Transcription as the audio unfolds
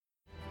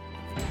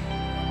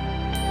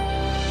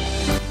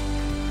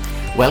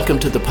Welcome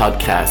to the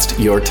podcast,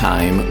 Your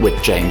Time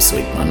with James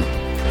Sweetman.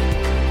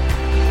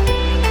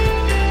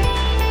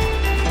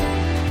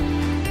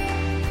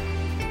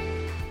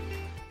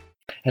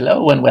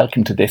 Hello and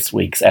welcome to this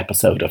week's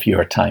episode of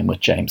Your Time with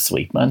James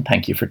Sweetman.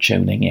 Thank you for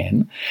tuning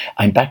in.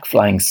 I'm back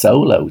flying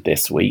solo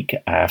this week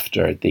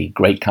after the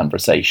great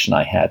conversation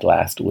I had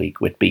last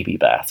week with Bibi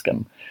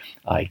Bascombe.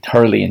 I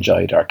thoroughly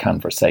enjoyed our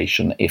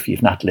conversation. If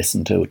you've not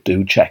listened to it,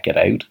 do check it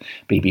out.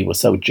 Bibi was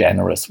so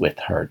generous with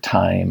her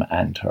time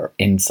and her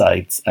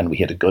insights, and we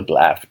had a good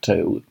laugh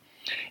too.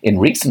 In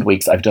recent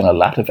weeks, I've done a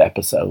lot of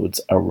episodes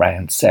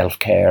around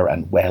self-care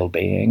and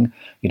well-being,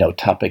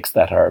 topics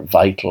that are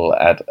vital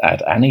at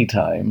any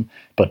time,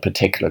 but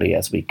particularly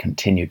as we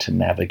continue to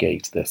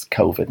navigate this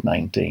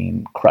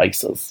COVID-19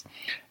 crisis,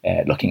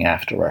 looking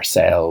after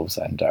ourselves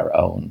and our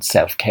own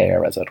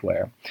self-care, as it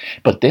were.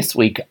 But this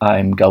week,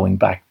 I'm going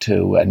back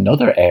to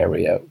another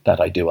area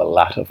that I do a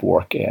lot of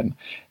work in,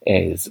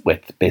 is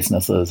with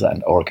businesses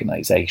and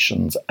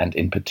organizations, and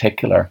in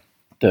particular,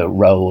 the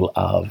role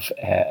of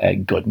a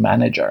good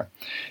manager.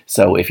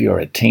 So if you're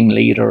a team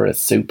leader, a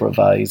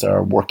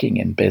supervisor, working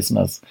in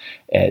business,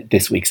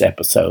 this week's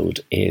episode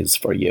is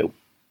for you.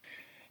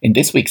 In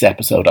this week's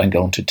episode, I'm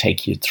going to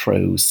take you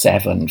through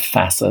 7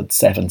 facets,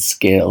 7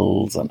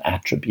 skills and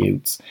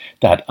attributes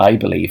that I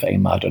believe a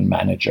modern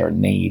manager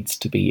needs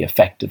to be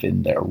effective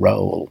in their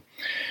role.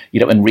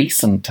 In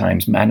recent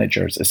times,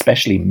 managers,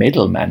 especially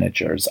middle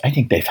managers, I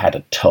think they've had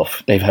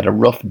a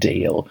rough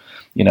deal.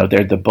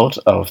 They're the butt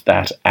of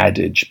that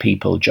adage,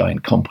 people join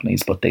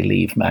companies, but they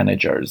leave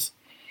managers.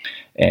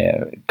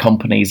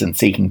 Companies, in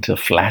seeking to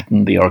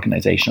flatten the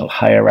organizational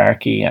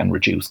hierarchy and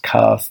reduce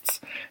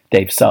costs,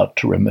 they've sought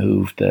to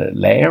remove the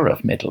layer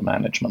of middle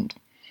management.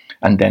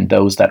 And then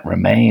those that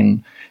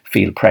remain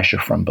feel pressure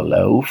from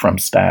below, from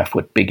staff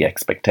with big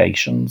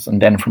expectations,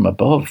 and then from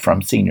above,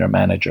 from senior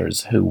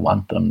managers who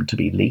want them to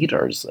be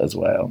leaders as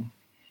well.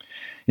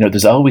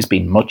 There's always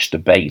been much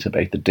debate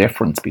about the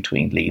difference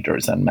between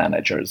leaders and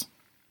managers.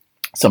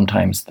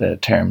 Sometimes the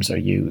terms are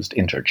used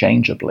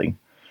interchangeably,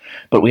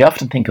 but we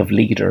often think of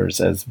leaders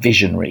as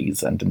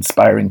visionaries and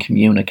inspiring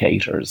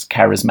communicators,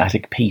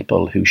 charismatic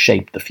people who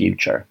shape the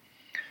future.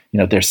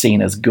 They're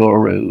seen as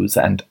gurus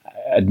and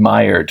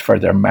admired for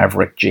their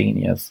maverick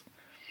genius.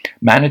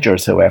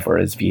 Managers, however,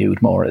 is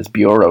viewed more as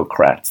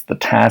bureaucrats, the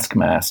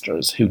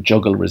taskmasters who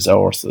juggle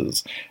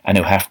resources and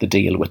who have to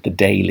deal with the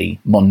daily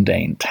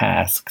mundane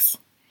tasks.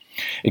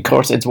 Of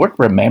course, it's worth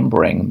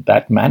remembering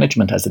that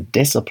management as a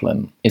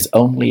discipline is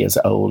only as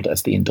old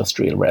as the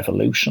Industrial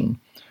Revolution,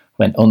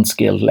 when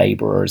unskilled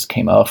labourers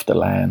came off the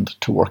land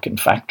to work in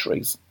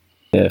factories.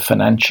 The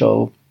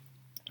financial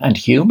and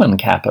human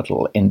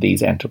capital in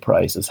these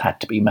enterprises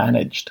had to be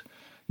managed.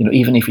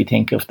 Even if you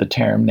think of the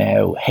term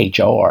now,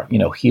 HR,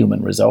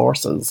 human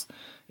resources,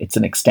 it's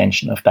an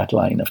extension of that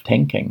line of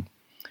thinking.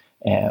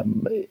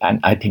 And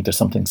I think there's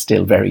something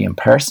still very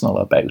impersonal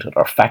about it,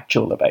 or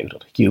factual about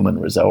it, human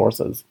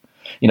resources.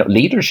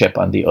 Leadership,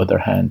 on the other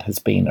hand, has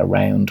been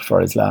around for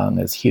as long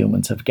as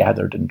humans have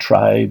gathered in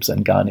tribes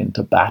and gone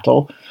into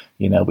battle.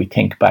 We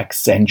think back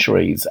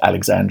centuries,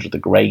 Alexander the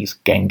Great,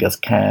 Genghis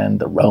Khan,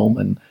 the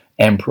Roman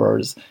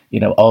emperors,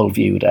 all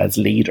viewed as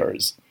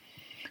leaders.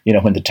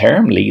 When the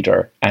term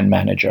leader and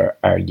manager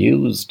are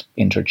used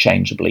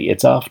interchangeably,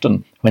 it's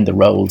often when the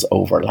roles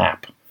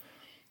overlap.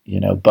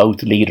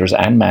 Both leaders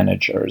and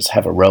managers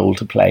have a role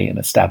to play in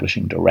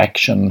establishing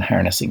direction,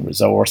 harnessing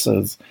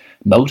resources,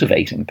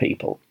 motivating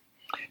people.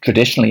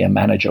 Traditionally, a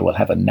manager will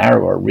have a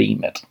narrower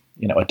remit,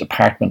 a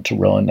department to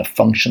run, a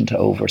function to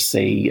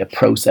oversee, a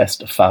process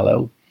to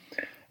follow.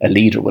 A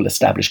leader will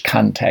establish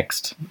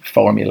context,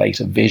 formulate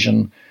a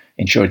vision,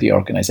 ensure the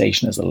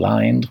organization is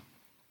aligned.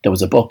 There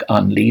was a book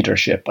on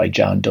leadership by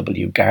John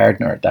W.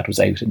 Gardner that was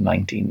out in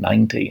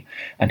 1990,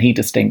 and he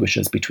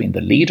distinguishes between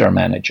the leader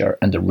manager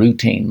and the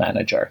routine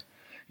manager.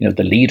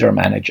 The leader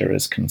manager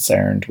is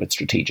concerned with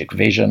strategic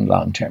vision,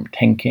 long-term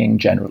thinking,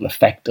 general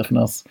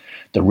effectiveness.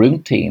 The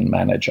routine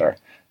manager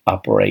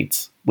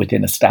operates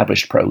within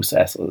established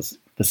processes,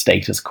 the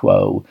status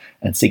quo,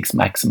 and seeks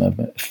maximum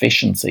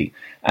efficiency,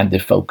 and the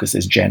focus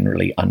is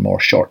generally on more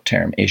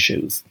short-term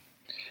issues.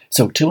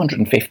 So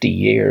 250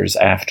 years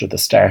after the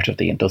start of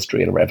the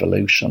Industrial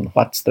Revolution,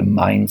 what's the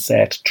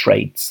mindset,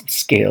 traits,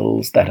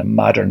 skills that a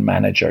modern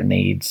manager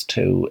needs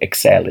to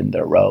excel in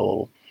their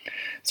role?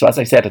 So as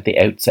I said at the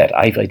outset,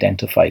 I've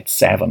identified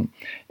 7,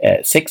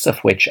 6 of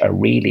which are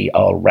really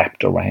all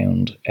wrapped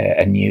around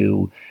a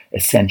new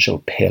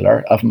essential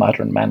pillar of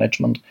modern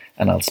management,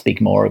 and I'll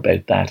speak more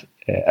about that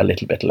a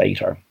little bit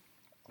later.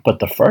 But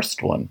the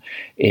first one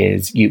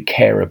is you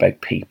care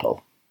about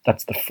people.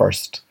 That's the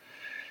first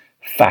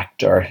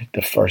factor,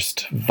 the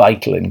first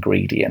vital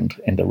ingredient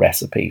in the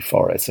recipe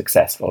for a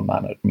successful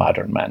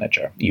modern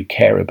manager. You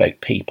care about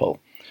people.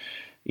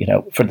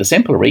 For the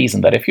simple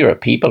reason that if you're a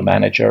people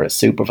manager, a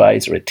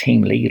supervisor, a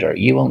team leader,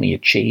 you only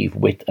achieve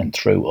with and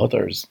through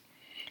others.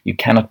 You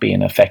cannot be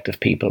an effective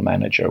people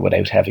manager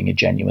without having a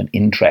genuine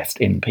interest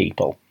in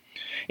people.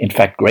 In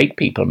fact, great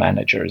people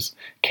managers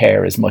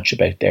care as much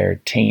about their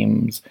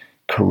teams,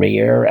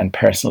 career and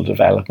personal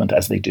development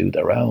as they do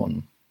their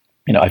own.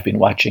 I've been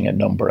watching a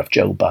number of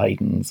Joe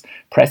Biden's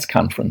press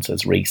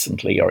conferences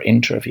recently, or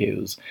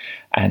interviews,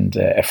 and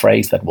a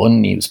phrase that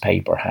one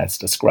newspaper has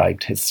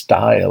described his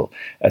style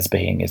as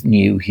being his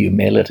new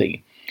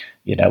humility.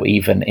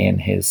 Even in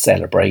his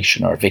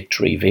celebration or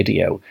victory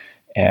video,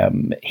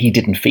 he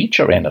didn't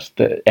feature in it.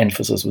 The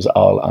emphasis was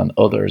all on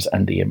others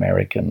and the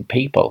American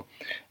people.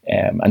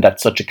 And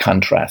that's such a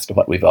contrast to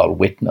what we've all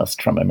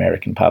witnessed from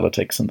American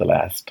politics in the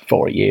last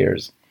 4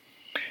 years.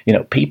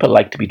 People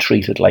like to be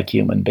treated like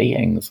human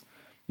beings,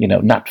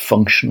 not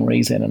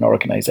functionaries in an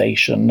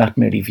organization, not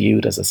merely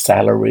viewed as a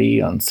salary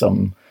on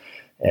some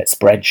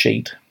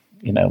spreadsheet.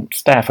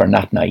 Staff are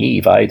not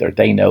naive either.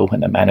 They know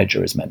when a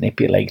manager is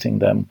manipulating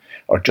them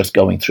or just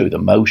going through the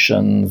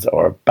motions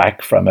or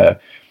back from a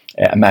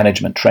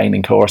management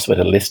training course with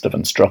a list of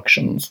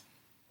instructions.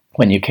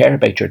 When you care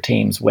about your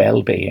team's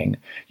well-being,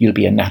 you'll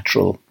be a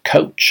natural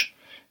coach.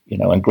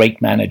 And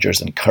great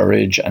managers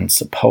encourage and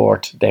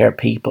support their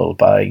people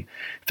by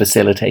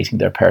facilitating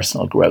their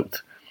personal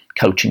growth,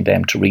 coaching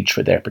them to reach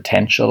for their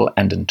potential,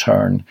 and in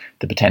turn,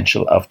 the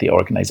potential of the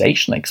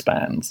organization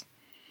expands.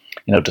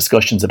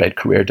 Discussions about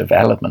career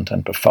development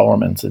and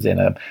performance is in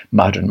a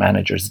modern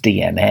manager's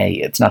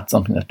DNA. It's not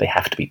something that they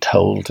have to be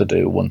told to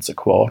do once a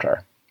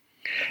quarter.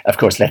 Of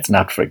course, let's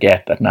not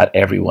forget that not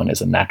everyone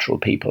is a natural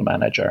people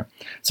manager.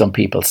 Some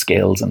people's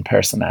skills and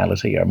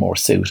personality are more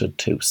suited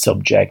to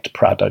subject,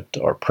 product,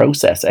 or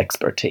process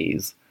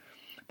expertise.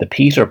 The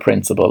Peter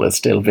Principle is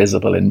still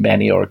visible in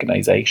many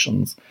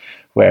organizations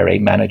where a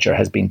manager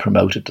has been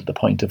promoted to the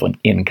point of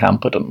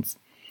incompetence.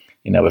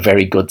 A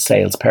very good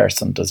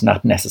salesperson does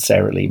not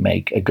necessarily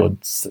make a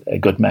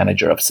good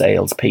manager of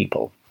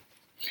salespeople.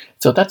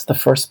 So that's the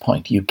first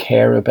point. You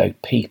care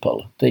about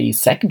people. The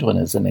second one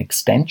is an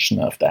extension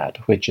of that,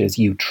 which is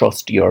you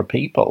trust your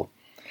people.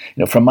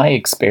 From my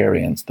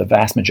experience, the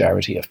vast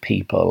majority of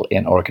people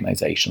in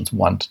organizations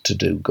want to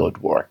do good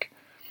work.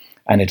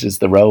 And it is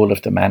the role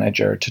of the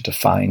manager to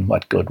define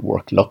what good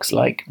work looks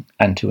like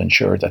and to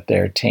ensure that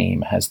their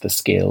team has the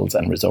skills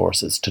and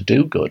resources to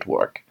do good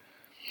work.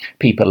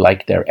 People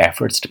like their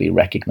efforts to be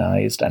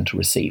recognized and to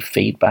receive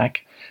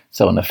feedback.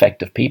 So an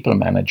effective people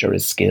manager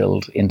is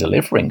skilled in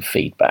delivering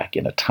feedback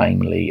in a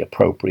timely,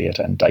 appropriate,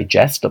 and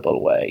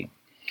digestible way.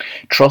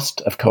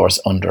 Trust, of course,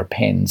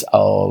 underpins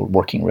all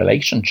working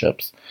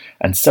relationships,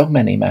 and so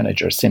many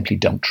managers simply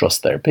don't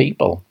trust their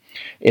people.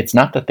 It's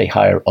not that they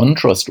hire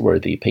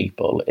untrustworthy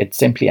people, it's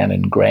simply an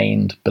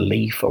ingrained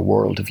belief or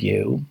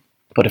worldview.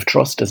 But if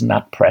trust is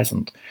not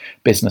present,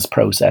 business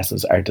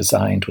processes are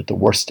designed with the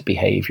worst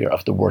behaviour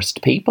of the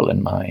worst people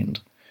in mind.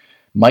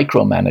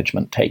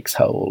 Micromanagement takes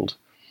hold.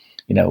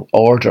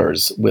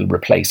 Orders will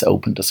replace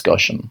open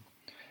discussion.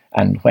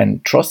 And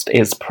when trust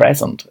is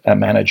present, a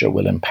manager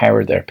will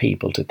empower their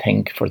people to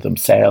think for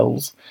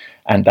themselves,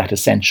 and that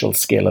essential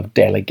skill of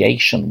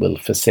delegation will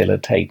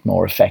facilitate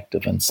more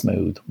effective and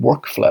smooth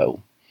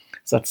workflow.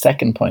 So that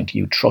second point,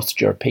 you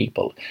trust your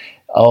people.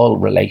 All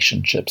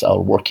relationships,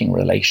 all working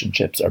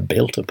relationships are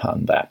built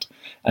upon that.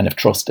 And if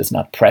trust is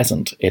not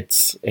present,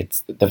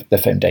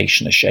 the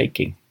foundation is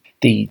shaky.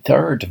 The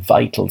third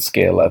vital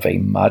skill of a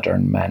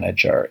modern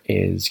manager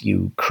is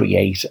you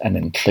create an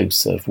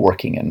inclusive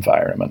working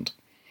environment.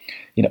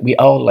 We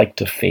all like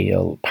to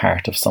feel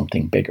part of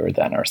something bigger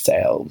than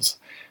ourselves.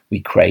 We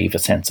crave a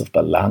sense of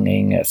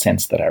belonging, a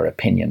sense that our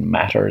opinion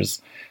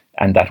matters,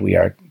 and that we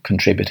are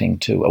contributing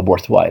to a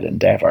worthwhile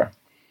endeavour.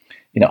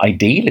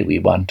 Ideally, we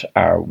want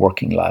our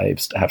working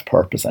lives to have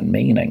purpose and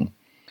meaning.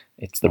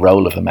 It's the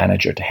role of a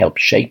manager to help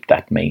shape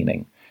that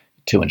meaning,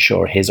 to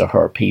ensure his or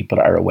her people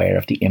are aware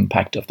of the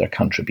impact of their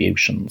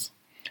contributions.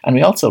 And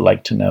we also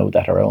like to know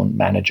that our own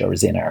manager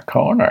is in our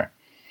corner.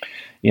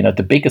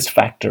 The biggest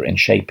factor in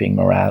shaping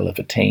morale of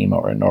a team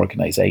or an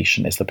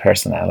organisation is the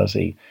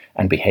personality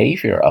and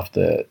behaviour of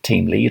the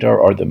team leader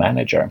or the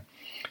manager.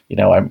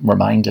 I'm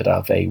reminded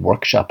of a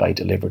workshop I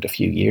delivered a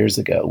few years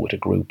ago with a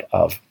group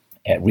of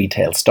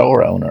retail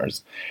store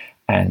owners.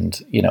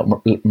 And,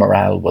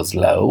 morale was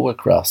low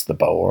across the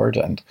board.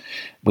 And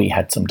we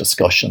had some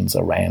discussions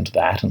around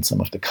that and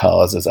some of the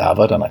causes of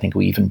it. And I think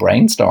we even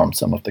brainstormed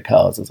some of the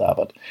causes of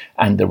it.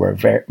 And there were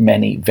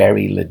many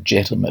very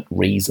legitimate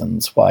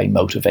reasons why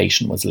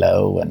motivation was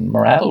low and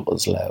morale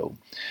was low.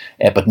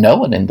 But no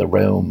one in the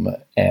room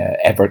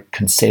ever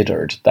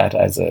considered that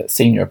as a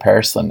senior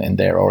person in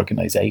their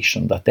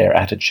organisation, that their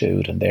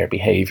attitude and their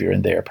behaviour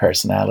and their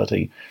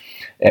personality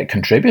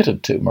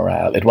contributed to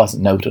morale. It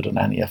wasn't noted on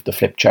any of the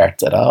flip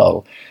charts at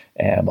all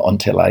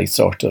until I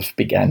sort of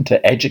began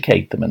to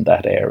educate them in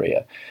that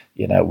area,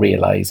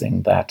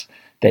 realising that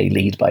they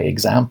lead by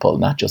example,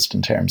 not just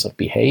in terms of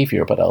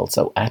behaviour, but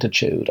also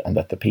attitude, and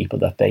that the people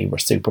that they were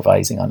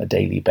supervising on a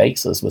daily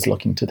basis was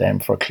looking to them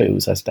for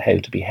clues as to how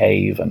to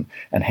behave and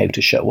how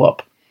to show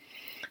up.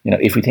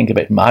 If we think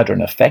about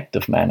modern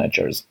effective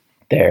managers,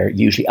 they're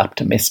usually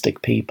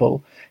optimistic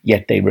people,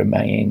 yet they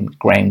remain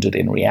grounded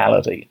in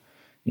reality.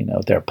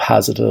 They're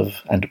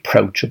positive and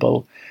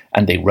approachable,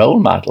 and they role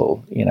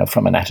model,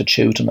 from an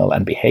attitudinal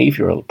and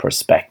behavioral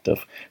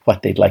perspective,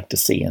 what they'd like to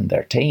see in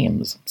their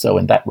teams. So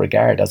in that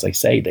regard, as I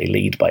say, they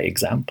lead by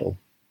example.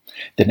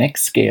 The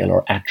next skill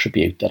or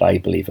attribute that I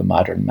believe a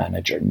modern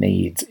manager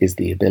needs is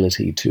the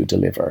ability to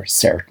deliver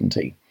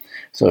certainty.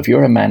 So if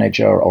you're a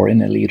manager or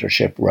in a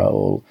leadership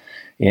role,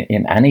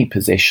 in any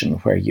position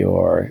where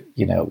you're,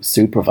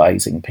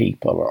 supervising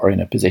people or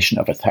in a position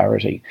of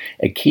authority,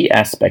 a key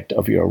aspect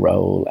of your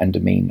role and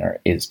demeanor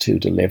is to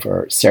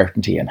deliver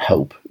certainty and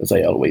hope, as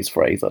I always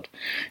phrase it.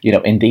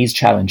 In these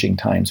challenging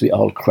times, we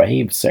all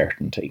crave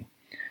certainty.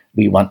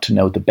 We want to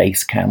know the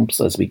base camps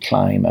as we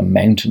climb a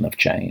mountain of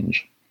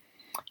change.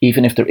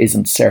 Even if there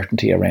isn't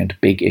certainty around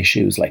big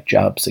issues like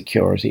job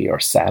security or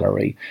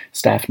salary,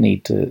 staff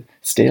need to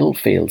still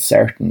feel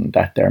certain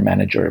that their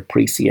manager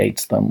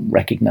appreciates them,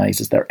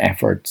 recognises their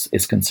efforts,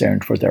 is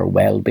concerned for their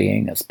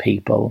well-being as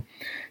people,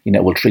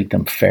 will treat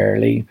them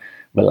fairly,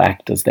 will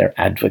act as their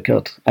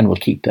advocate, and will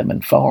keep them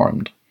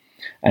informed.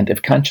 And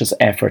if conscious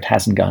effort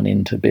hasn't gone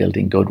into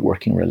building good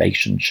working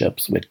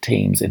relationships with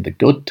teams in the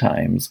good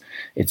times,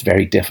 it's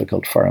very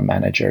difficult for a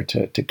manager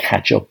to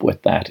catch up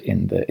with that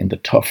in the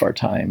tougher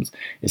times.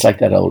 It's like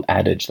that old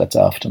adage that's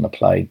often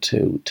applied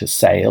to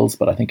sales,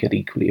 but I think it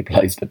equally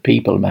applies to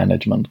people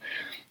management.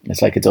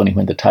 It's like it's only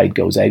when the tide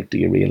goes out do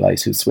you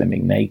realise who's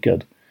swimming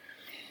naked.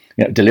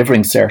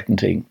 Delivering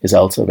certainty is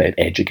also about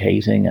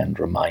educating and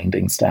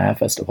reminding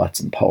staff as to what's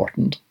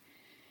important.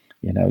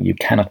 You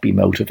cannot be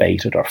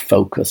motivated or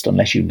focused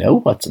unless you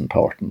know what's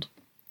important.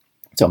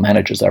 So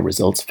managers are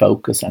results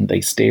focused and they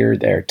steer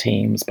their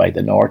teams by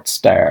the North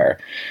Star,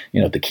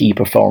 the key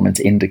performance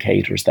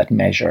indicators that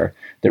measure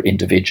their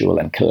individual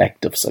and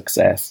collective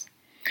success.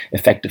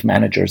 Effective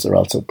managers are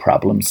also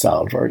problem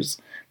solvers,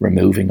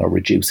 removing or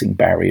reducing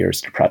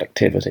barriers to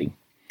productivity.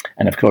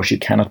 And of course, you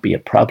cannot be a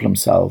problem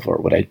solver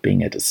without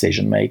being a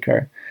decision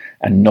maker,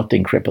 and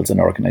nothing cripples an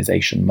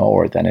organisation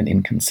more than an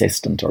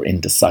inconsistent or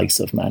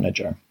indecisive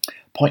manager.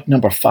 Point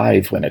number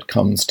 5 when it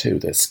comes to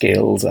the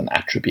skills and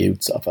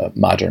attributes of a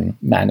modern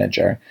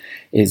manager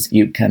is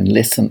you can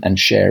listen and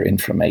share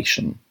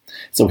information.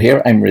 So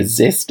here I'm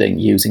resisting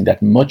using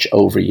that much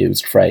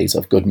overused phrase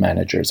of good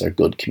managers are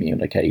good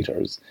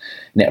communicators.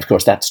 Now, of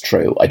course, that's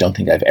true. I don't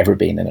think I've ever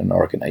been in an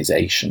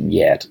organisation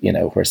yet,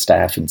 where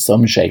staff in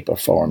some shape or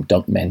form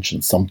don't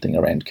mention something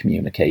around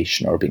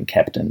communication or being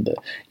kept in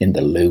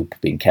the loop,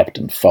 being kept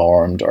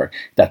informed, or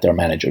that their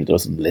manager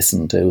doesn't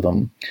listen to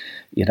them.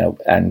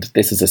 And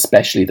this is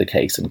especially the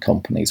case in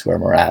companies where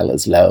morale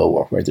is low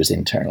or where there's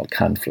internal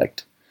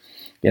conflict.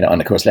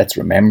 And of course, let's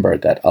remember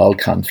that all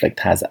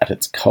conflict has at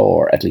its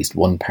core at least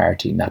one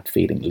party not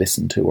feeling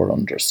listened to or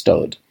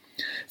understood.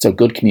 So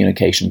good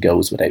communication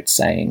goes without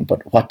saying,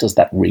 but what does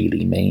that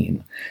really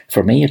mean?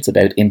 For me, it's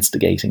about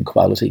instigating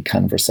quality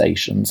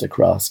conversations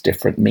across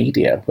different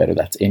media, whether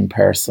that's in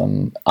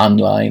person,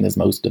 online, as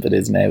most of it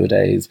is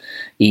nowadays,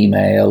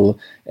 email,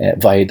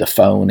 via the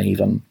phone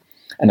even.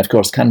 And of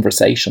course,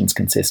 conversations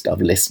consist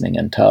of listening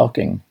and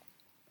talking.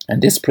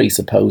 And this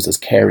presupposes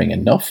caring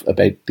enough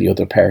about the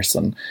other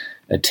person,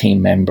 a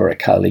team member, a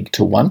colleague,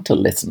 to want to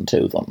listen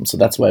to them. So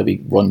that's why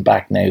we run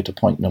back now to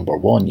point number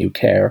 1, you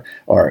care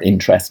or are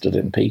interested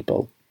in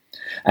people.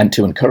 And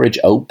to encourage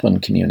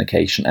open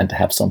communication and to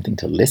have something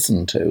to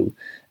listen to,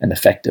 an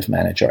effective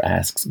manager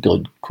asks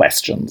good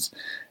questions.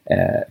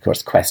 Of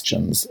course,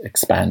 questions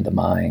expand the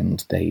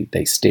mind,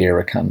 they steer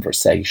a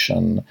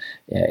conversation,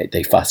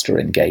 they foster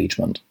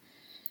engagement.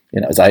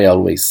 As I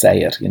always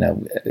say it,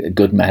 a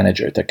good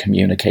manager, their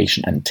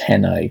communication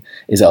antennae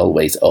is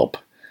always up.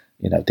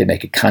 They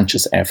make a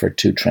conscious effort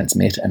to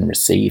transmit and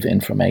receive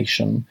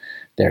information.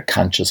 They're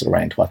conscious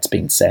around what's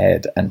being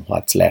said and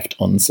what's left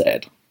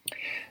unsaid.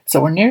 So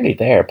we're nearly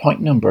there.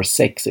 Point number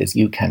 6 is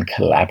you can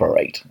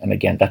collaborate. And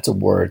again, that's a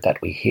word that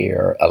we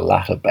hear a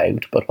lot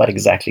about, but what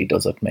exactly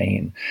does it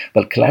mean?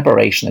 Well,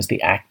 collaboration is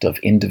the act of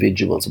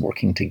individuals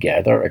working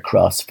together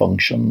across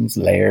functions,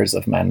 layers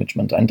of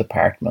management and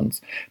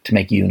departments to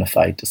make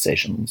unified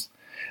decisions.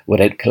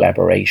 Without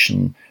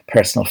collaboration,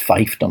 personal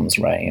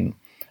fiefdoms reign,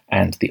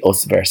 and the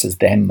us versus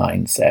them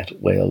mindset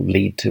will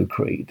lead to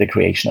the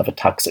creation of a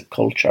toxic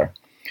culture.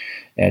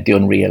 The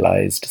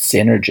unrealised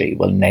synergy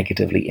will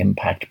negatively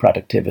impact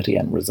productivity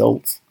and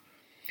results.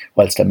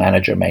 Whilst a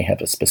manager may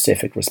have a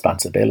specific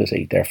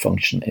responsibility, their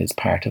function is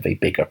part of a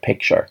bigger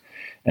picture,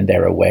 and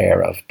they're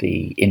aware of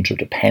the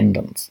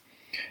interdependence.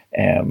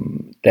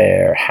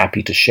 They're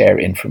happy to share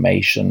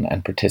information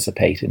and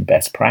participate in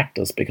best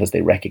practice because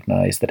they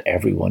recognise that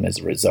everyone is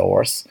a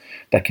resource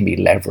that can be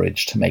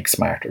leveraged to make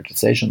smarter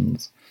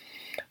decisions.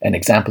 An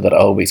example that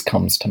always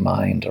comes to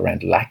mind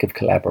around lack of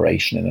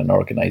collaboration in an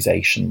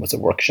organisation was a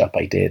workshop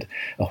I did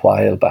a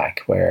while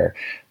back where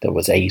there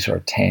was 8 or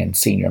 10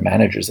 senior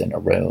managers in a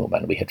room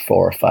and we had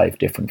 4 or 5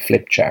 different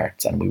flip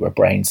charts and we were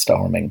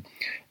brainstorming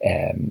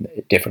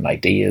different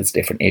ideas,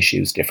 different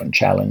issues, different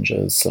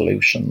challenges,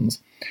 solutions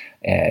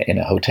in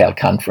a hotel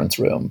conference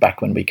room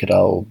back when we could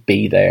all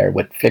be there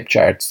with flip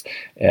charts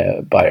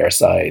by our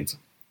sides.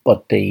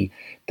 But the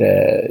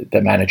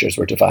managers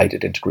were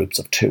divided into groups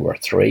of 2 or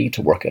 3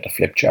 to work at a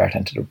flip chart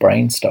and to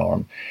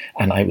brainstorm.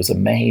 And I was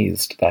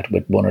amazed that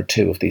with 1 or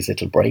 2 of these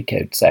little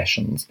breakout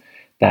sessions,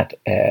 that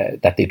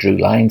they drew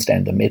lines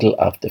down the middle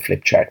of the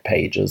flip chart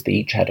pages. They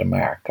each had a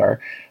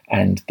marker,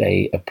 and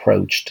they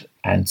approached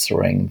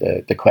answering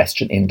the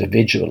question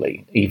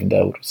individually, even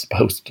though it was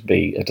supposed to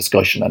be a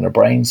discussion and a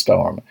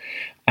brainstorm.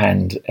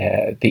 And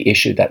the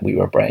issue that we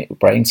were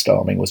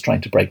brainstorming was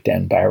trying to break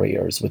down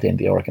barriers within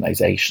the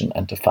organisation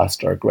and to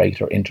foster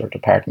greater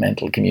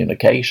interdepartmental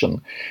communication.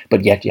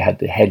 But yet you had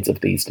the heads of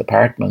these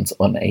departments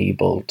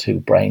unable to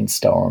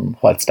brainstorm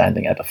while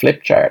standing at a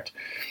flip chart.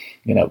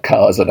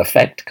 Cause and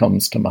effect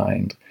comes to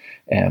mind.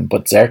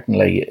 But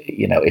certainly,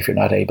 if you're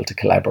not able to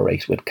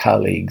collaborate with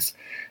colleagues,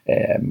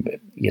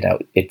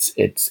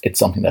 it's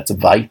something that's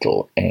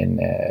vital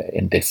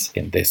in this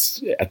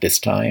at this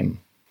time.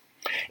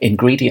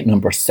 Ingredient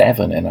number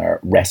 7 in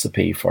our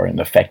recipe for an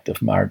effective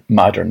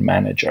modern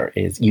manager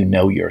is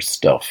your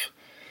stuff.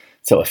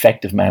 So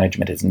effective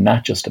management is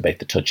not just about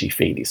the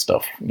touchy-feely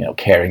stuff,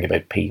 caring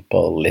about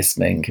people,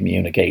 listening,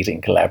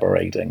 communicating,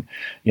 collaborating.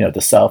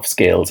 The soft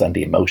skills and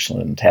the emotional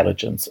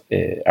intelligence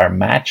are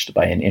matched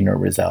by an inner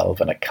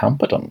resolve and a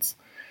competence.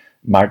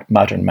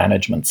 Modern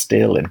management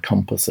still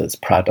encompasses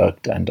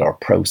product and or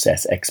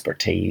process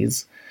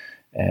expertise,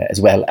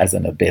 as well as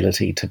an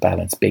ability to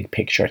balance big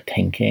picture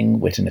thinking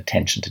with an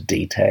attention to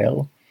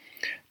detail.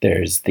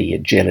 There's the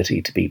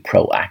agility to be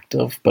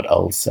proactive, but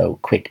also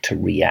quick to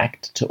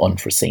react to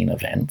unforeseen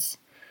events.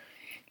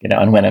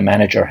 And when a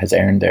manager has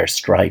earned their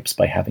stripes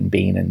by having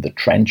been in the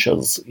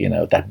trenches,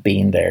 that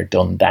been there,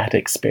 done that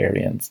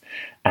experience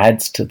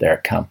adds to their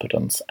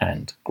competence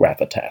and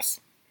gravitas.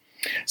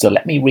 So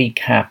let me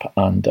recap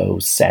on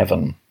those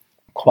 7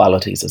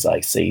 qualities as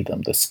I see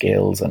them, the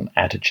skills and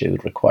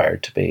attitude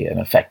required to be an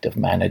effective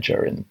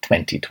manager in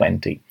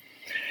 2020.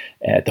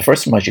 The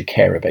first one was you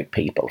care about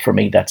people. For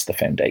me, that's the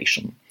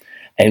foundation.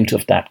 Out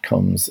of that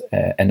comes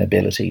an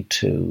ability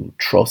to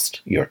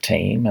trust your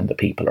team and the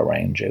people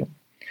around you.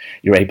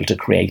 You're able to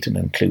create an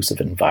inclusive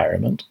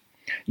environment.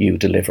 You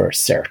deliver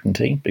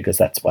certainty because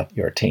that's what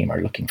your team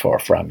are looking for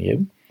from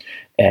you.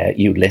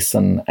 You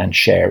listen and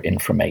share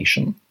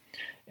information.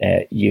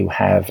 You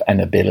have an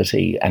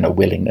ability and a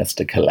willingness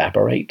to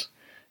collaborate.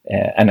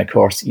 And of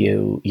course,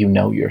 you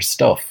know your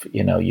stuff.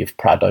 You've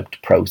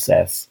product,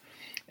 process,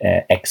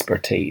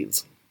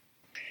 expertise.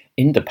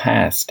 In the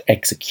past,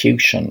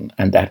 execution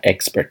and that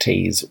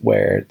expertise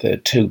were the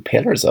 2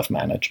 pillars of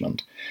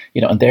management,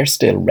 and they're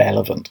still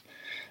relevant.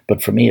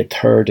 But for me, a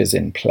third is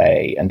in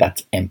play, and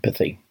that's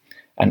empathy.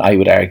 And I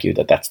would argue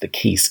that that's the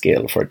key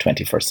skill for a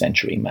 21st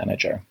century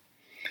manager.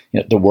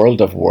 The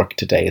world of work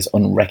today is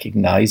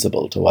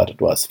unrecognizable to what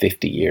it was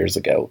 50 years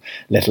ago,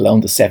 let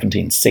alone the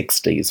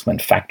 1760s when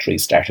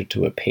factories started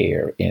to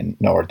appear in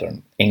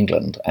northern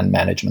England and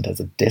management as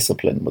a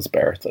discipline was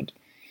birthed.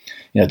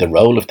 The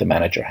role of the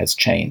manager has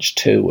changed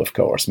too, of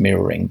course,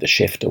 mirroring the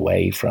shift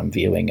away from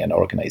viewing an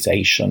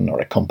organization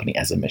or a company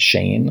as a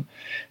machine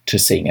to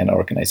seeing an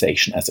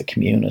organization as a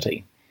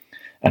community.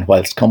 And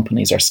whilst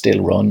companies are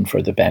still run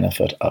for the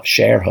benefit of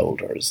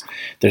shareholders,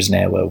 there's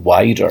now a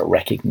wider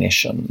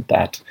recognition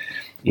that,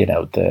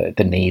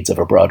 the needs of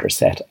a broader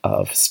set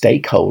of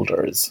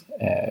stakeholders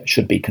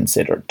should be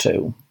considered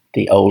too.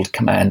 The old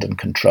command and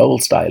control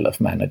style of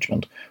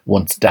management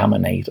once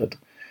dominated,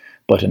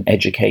 but an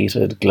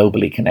educated,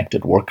 globally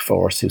connected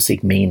workforce who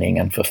seek meaning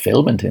and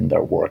fulfillment in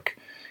their work,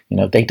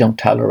 they don't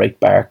tolerate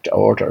barked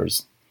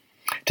orders.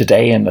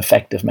 Today, an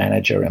effective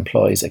manager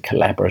employs a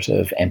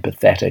collaborative,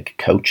 empathetic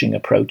coaching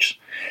approach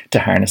to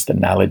harness the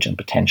knowledge and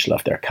potential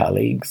of their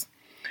colleagues.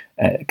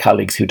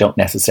 Colleagues who don't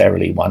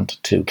necessarily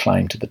want to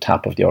climb to the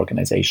top of the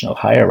organizational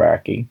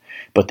hierarchy,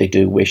 but they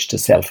do wish to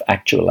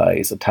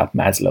self-actualize atop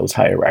Maslow's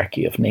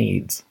hierarchy of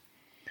needs.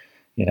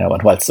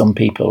 And while some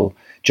people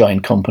join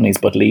companies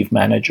but leave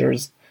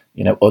managers,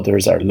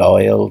 others are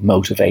loyal,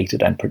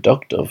 motivated and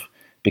productive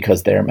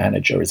because their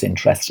manager is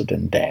interested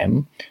in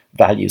them,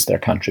 values their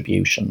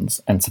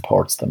contributions and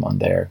supports them on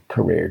their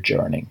career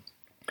journey.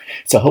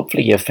 So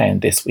hopefully you've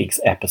found this week's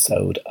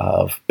episode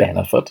of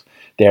benefit.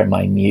 They're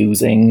my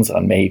musings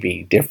on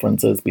maybe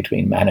differences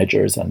between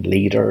managers and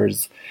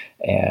leaders,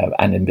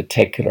 and in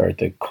particular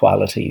the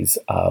qualities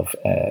of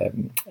a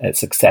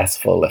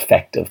successful,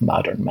 effective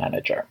modern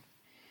manager.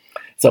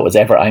 So as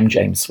ever, I'm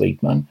James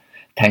Sweetman.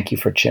 Thank you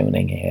for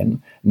tuning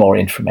in. More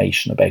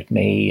information about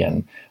me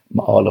and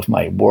all of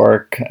my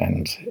work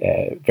and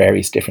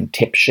various different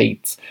tip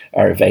sheets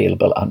are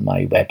available on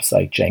my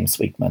website,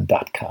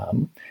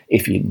 jamessweetman.com.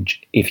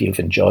 If you've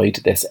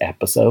enjoyed this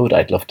episode,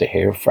 I'd love to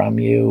hear from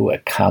you, a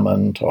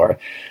comment, or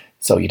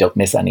so you don't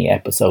miss any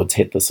episodes,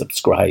 hit the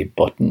subscribe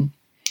button.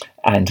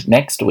 And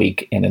next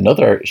week, in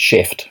another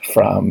shift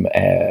from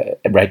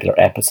regular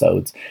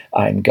episodes,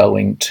 I'm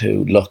going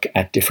to look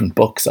at different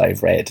books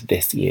I've read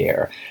this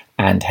year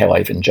and how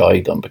I've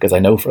enjoyed them, because I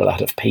know for a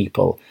lot of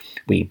people,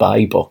 we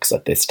buy books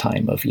at this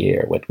time of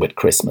year with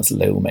Christmas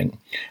looming.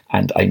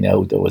 And I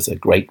know there was a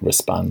great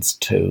response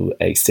to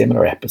a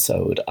similar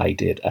episode I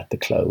did at the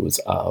close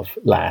of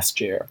last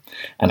year.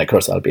 And of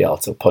course, I'll be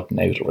also putting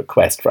out a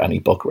request for any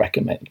book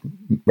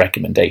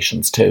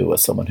recommendations too,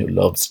 as someone who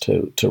loves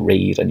to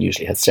read and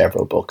usually has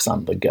several books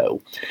on the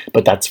go.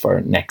 But that's for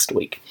next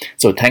week.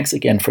 So thanks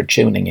again for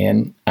tuning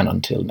in, and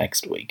until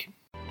next week.